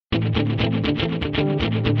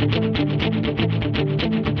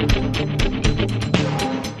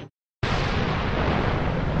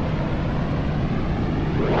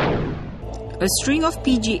A string of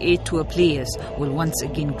PGA Tour players will once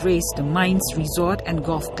again grace the Mines Resort and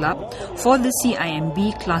Golf Club for the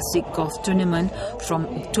CIMB Classic Golf Tournament from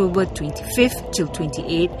October 25th till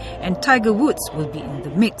 28th, and Tiger Woods will be in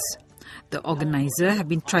the mix. The organizer have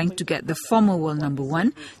been trying to get the former world number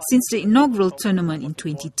one since the inaugural tournament in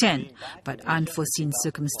 2010, but unforeseen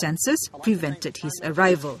circumstances prevented his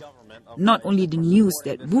arrival. Not only the news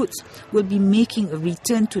that Woods will be making a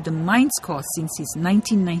return to the Mines course since his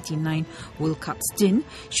 1999 World Cup stint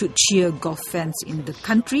should cheer golf fans in the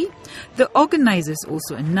country, the organisers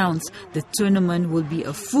also announced the tournament will be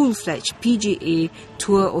a full-fledged PGA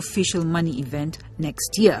Tour official money event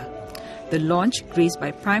next year. The launch, graced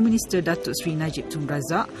by Prime Minister Datuk Seri Najib Tun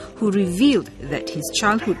Razak, who revealed that his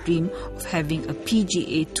childhood dream of having a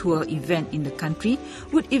PGA Tour event in the country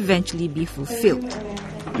would eventually be fulfilled.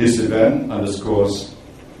 This event underscores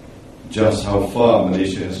just how far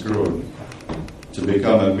Malaysia has grown to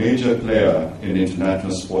become a major player in the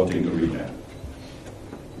international sporting arena.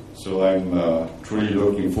 So I'm truly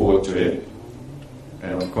looking forward to it.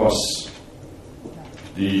 And of course,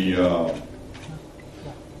 the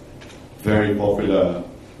very popular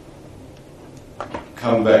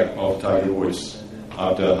comeback of Tiger Woods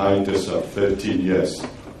after a hiatus of 13 years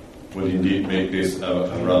will indeed make this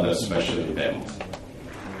a rather special event.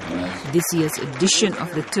 This year's edition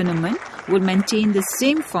of the tournament will maintain the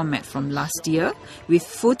same format from last year with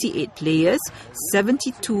 48 players,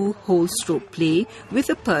 72 hole stroke play with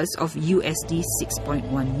a purse of USD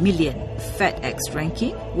 6.1 million. FedEx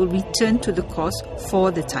ranking will return to the course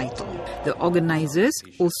for the title. The organisers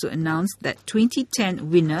also announced that 2010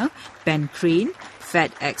 winner Ben Crane,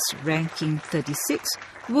 FedEx ranking 36,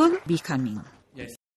 will be coming.